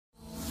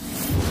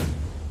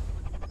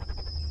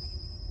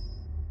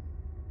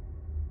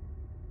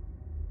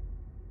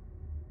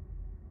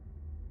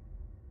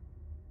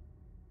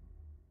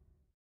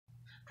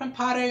From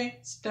far away,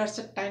 stars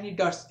are tiny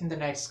dots in the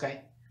night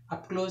sky.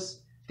 Up close,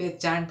 they are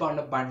giant ball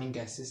of burning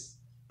gases.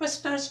 But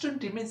stars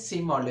don't remain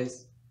same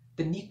always.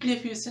 The nuclear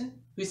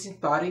fusion, which is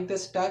powering the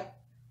star,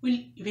 will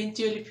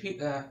eventually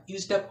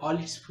used up all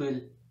its fuel,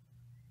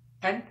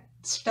 and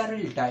the star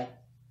will die.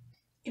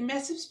 A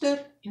massive star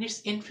in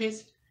its end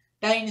phase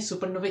die in a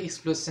supernova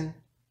explosion.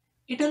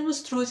 It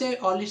almost throws away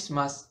all its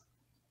mass.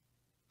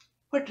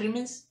 What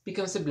remains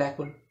becomes a black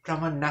hole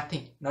from where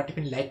nothing, not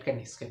even light, can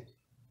escape.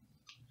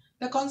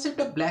 The concept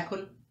of black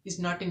hole is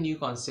not a new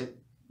concept.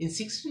 In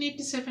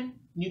 1687,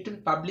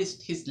 Newton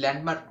published his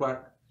landmark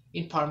work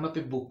in form of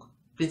a book,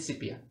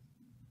 Principia.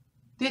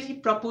 There he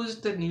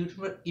proposed the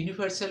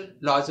universal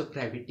laws of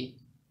gravity.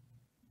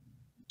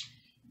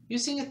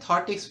 Using a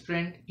thought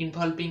experiment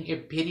involving a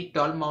very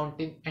tall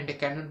mountain and a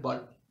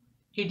cannonball,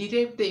 he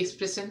derived the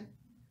expression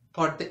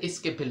for the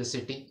escape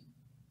velocity.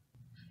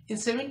 In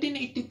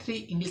 1783,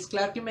 English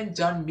clergyman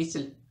John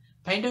Michell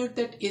found out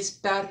that a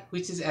star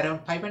which is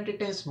around 500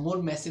 times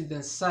more massive than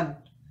the Sun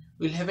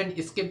will have an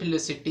escape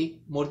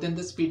velocity more than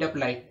the speed of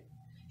light.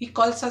 He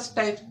calls such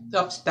type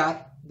of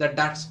star the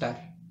dark star.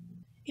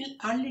 In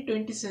early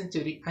 20th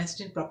century,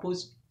 Einstein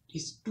proposed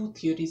his two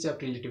theories of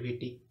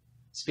relativity,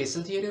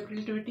 special theory of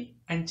relativity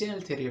and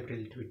general theory of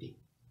relativity.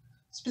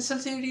 Special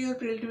theory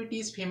of relativity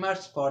is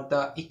famous for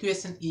the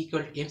equation E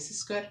equal to mc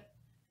square,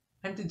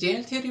 and the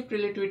general theory of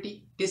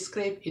relativity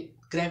describes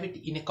gravity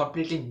in a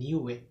completely new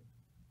way.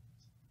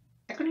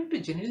 According to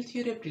general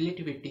theory of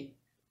relativity,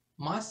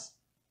 mass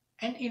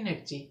and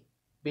energy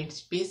bend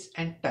space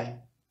and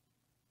time.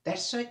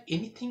 That's why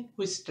anything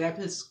which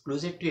travels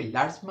closer to a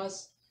large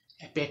mass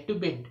appears to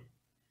bend.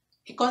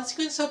 A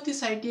consequence of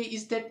this idea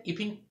is that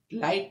if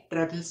light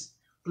travels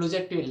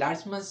closer to a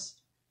large mass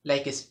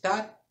like a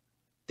star,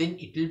 then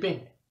it will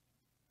bend.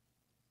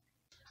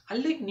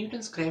 Unlike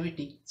Newton's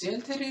gravity, general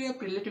theory of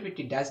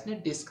relativity does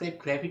not describe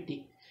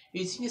gravity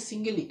using a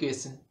single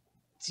equation.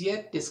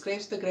 GR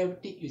describes the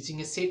gravity using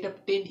a set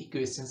of 10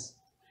 equations,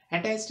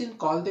 and Einstein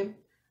called them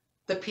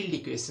the field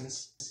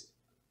equations.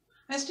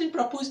 Einstein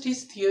proposed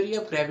his theory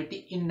of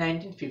gravity in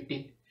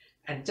 1915,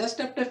 and just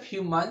after a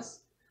few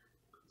months,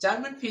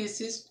 German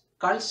physicist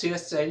Carl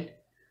Schwarzschild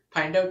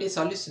found out a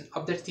solution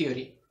of that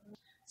theory.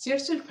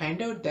 Schwarzschild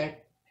found out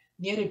that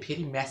near a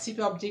very massive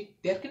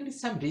object there can be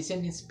some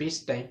region in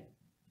space-time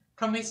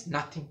from which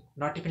nothing,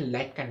 not even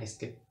light, can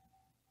escape.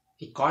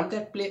 He called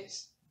that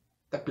place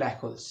the black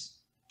holes.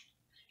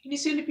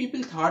 Initially,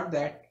 people thought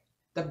that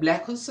the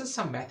black holes are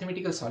some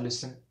mathematical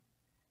solution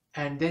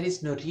and there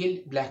is no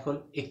real black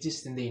hole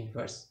exists in the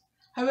universe.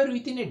 However,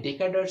 within a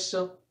decade or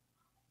so,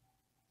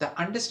 the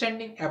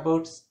understanding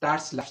about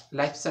stars'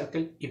 life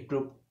cycle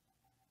improved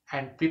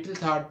and people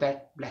thought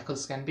that black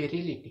holes can be a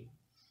reality.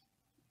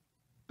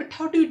 But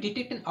how do we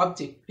detect an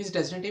object which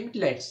does not emit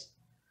lights?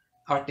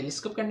 Our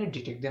telescope cannot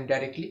detect them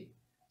directly.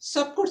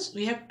 So of course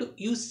we have to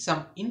use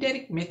some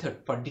indirect method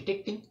for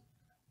detecting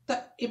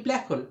a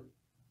black hole.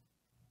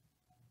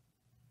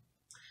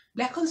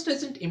 Black holes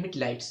doesn't emit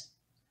lights.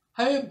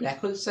 However, black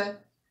holes are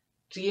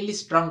really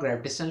strong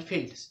gravitational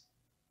fields.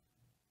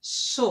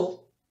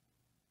 So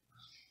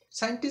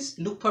scientists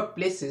look for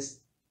places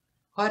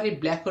where a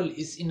black hole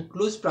is in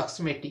close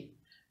proximity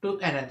to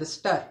another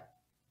star.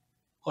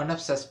 One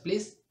of such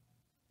places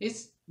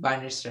is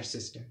binary star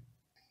system.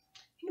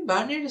 In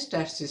binary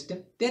star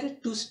system, there are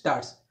two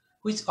stars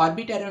which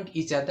orbit around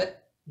each other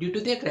due to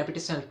their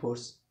gravitational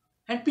force,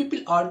 and people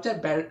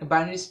observe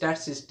binary star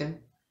system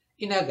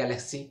in our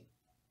galaxy.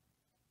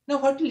 Now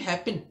what will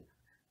happen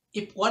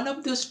if one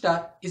of those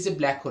stars is a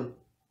black hole?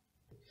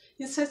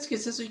 In such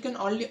cases, we can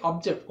only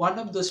observe one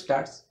of those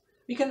stars.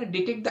 We cannot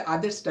detect the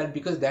other star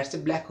because that's a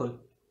black hole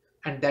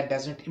and that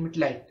does not emit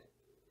light.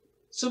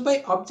 So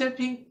by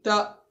observing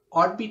the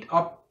orbit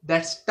of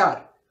that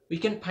star, we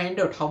can find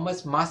out how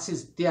much mass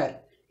is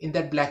there in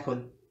that black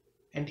hole,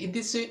 and in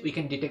this way we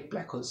can detect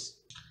black holes.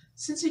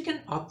 Since we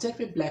can observe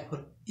a black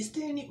hole, is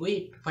there any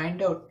way to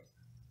find out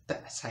the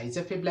size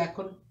of a black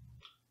hole?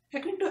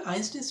 According to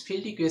Einstein's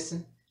field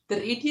equation, the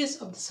radius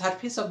of the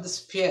surface of the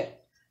sphere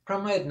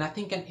from where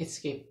nothing can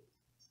escape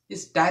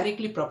is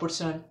directly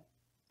proportional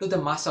to the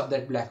mass of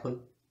that black hole,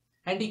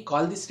 and he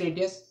called this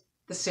radius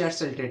the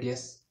Schwarzschild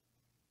radius.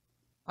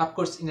 Of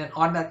course, in an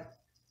honor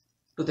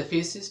to the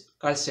physicist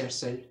Carl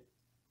Schwarzschild.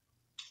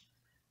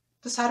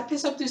 The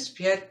surface of the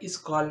sphere is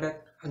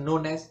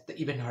known as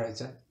the event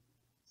horizon,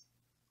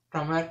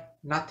 from where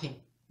nothing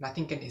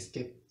can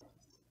escape.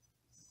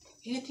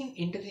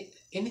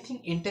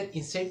 Anything enter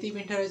inside the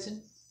event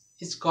horizon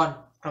is gone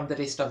from the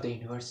rest of the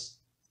universe.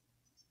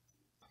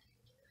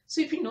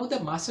 So if you know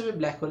the mass of a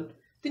black hole,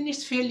 then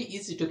it's fairly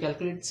easy to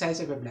calculate the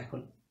size of a black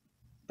hole.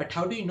 But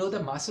how do you know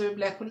the mass of a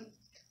black hole?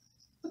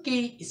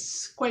 Okay,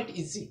 it's quite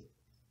easy.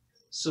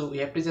 So we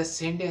have to just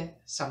send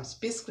some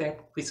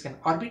spacecraft which can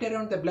orbit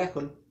around the black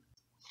hole.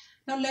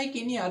 Now, like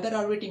any other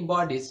orbiting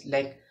bodies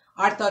like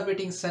Earth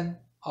orbiting Sun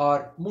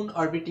or Moon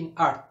orbiting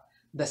Earth,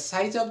 the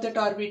size of that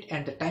orbit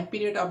and the time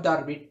period of the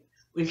orbit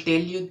will tell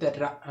you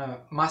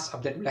the mass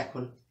of that black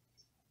hole.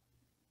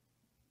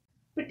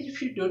 But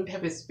if you don't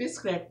have a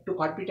spacecraft to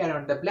orbit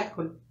around the black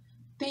hole,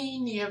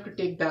 then you have to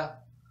take the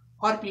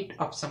orbit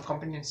of some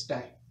companion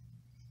star.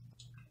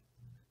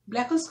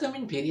 Black holes come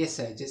in various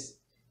sizes.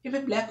 If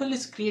a black hole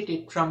is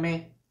created from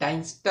a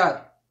dying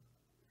star,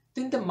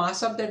 then the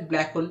mass of that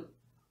black hole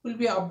will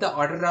be of the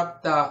order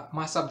of the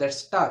mass of that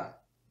star.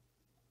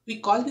 We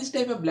call this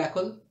type of black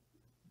hole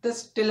the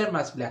stellar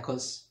mass black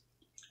holes.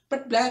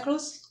 But black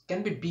holes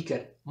can be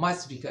bigger,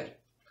 much bigger.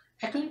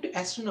 According to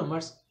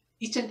astronomers,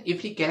 each and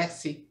every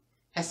galaxy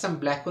has some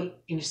black hole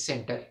in its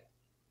center,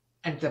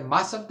 and the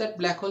mass of that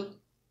black hole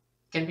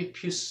can be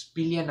few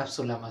billion of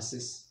solar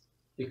masses.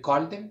 We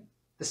call them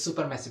the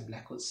supermassive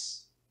black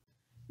holes.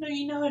 Now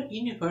in our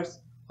universe,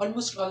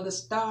 almost all the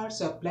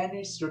stars or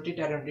planets rotate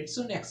around its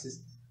own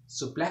axis,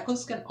 so black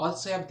holes can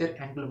also have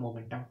their angular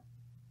momentum.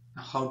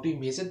 Now how do we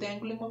measure the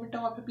angular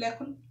momentum of a black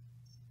hole?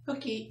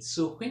 Okay,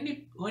 so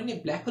when a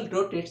black hole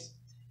rotates,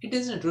 it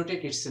doesn't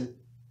rotate itself.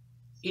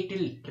 It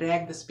will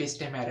drag the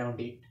spacetime around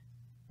it,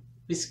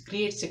 which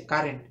creates a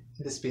current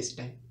in the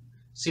spacetime.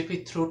 So if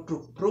we throw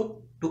two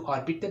probe to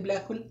orbit the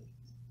black hole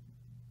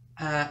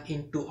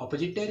into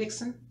opposite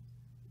direction,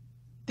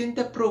 then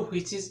the probe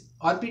which is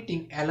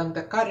orbiting along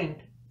the current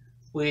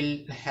will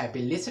have a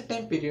lesser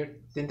time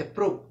period than the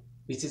probe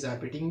which is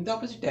orbiting in the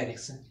opposite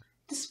direction.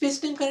 The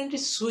spacetime current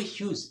is so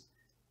huge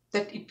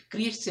that it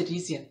creates a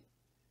region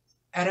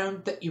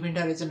around the event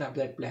horizon of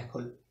that black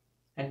hole,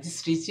 and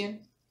this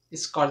region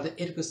is called the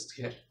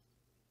ergosphere.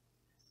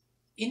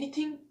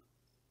 Anything,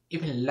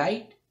 even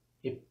light,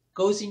 if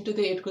goes into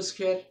the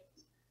ergosphere,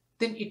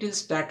 then it will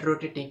start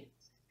rotating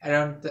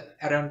around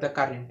the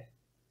current,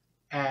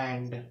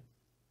 and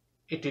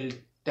it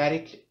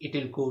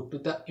will go to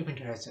the event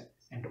horizon,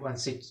 and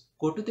once it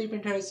go to the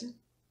event horizon,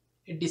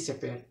 it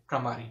disappears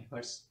from our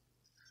universe.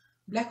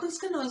 Black holes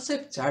can also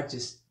have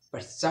charges,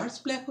 but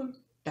charged black hole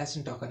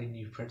doesn't occur in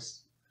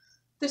universe.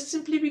 That's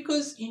simply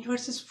because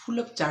universe is full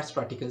of charged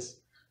particles.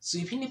 So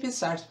even if a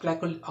charged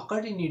black hole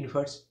occurred in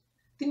universe,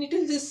 then it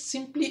will just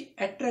simply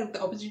attract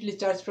the oppositely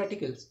charged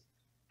particles,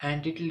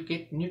 and it will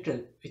get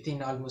neutral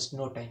within almost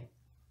no time.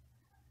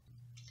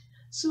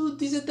 So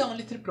these are the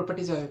only three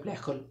properties of a black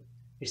hole: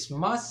 its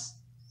mass,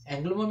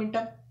 angular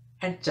momentum,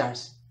 and charge.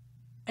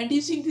 And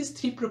using these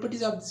three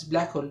properties of this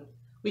black hole,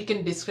 we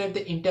can describe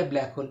the entire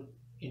black hole.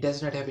 It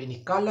does not have any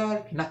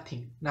color,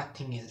 nothing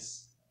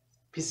else.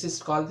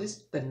 Physicists call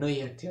this the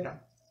Noether theorem.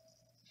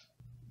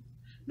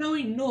 Now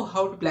we know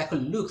how the black hole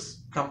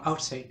looks from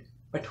outside,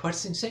 but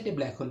what's inside a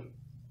black hole?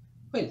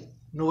 Well,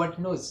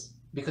 nobody knows,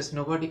 because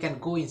nobody can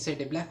go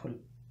inside a black hole.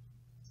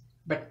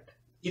 But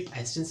if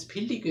Einstein's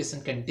field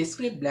equation can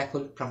describe black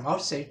hole from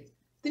outside,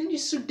 then it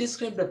should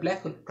describe the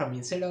black hole from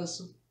inside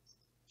also.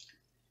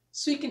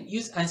 So we can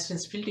use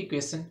Einstein's field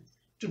equation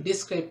to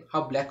describe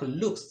how black hole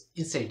looks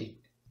inside it.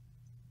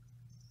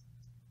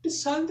 To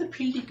solve the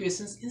field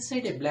equations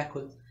inside a black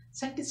hole,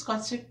 scientists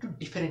consider two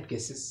different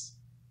cases: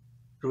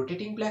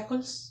 rotating black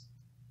holes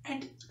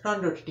and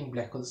non-rotating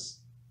black holes.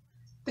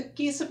 The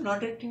case of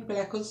non-rotating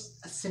black holes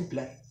is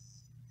simpler.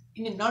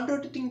 In a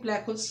non-rotating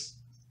black holes,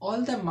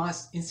 all the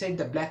mass inside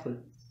the black hole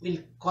will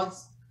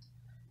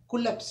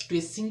collapse to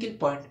a single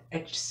point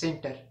at its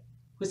center,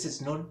 which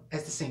is known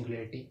as the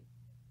singularity.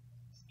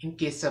 In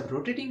case of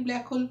rotating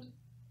black hole,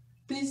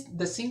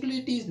 the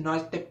singularity is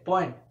not a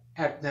point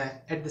at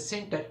the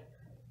center,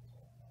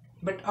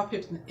 but of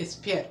a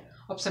sphere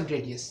of some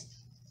radius,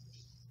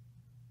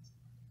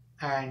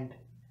 and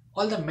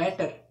all the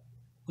matter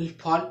will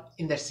fall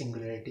in that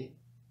singularity.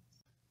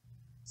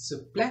 So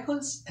black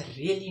holes are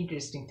really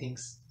interesting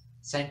things.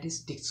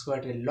 Scientists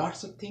discovered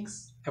lots of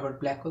things about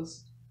black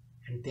holes,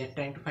 and they are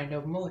trying to find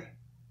out more.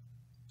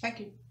 Thank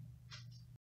you.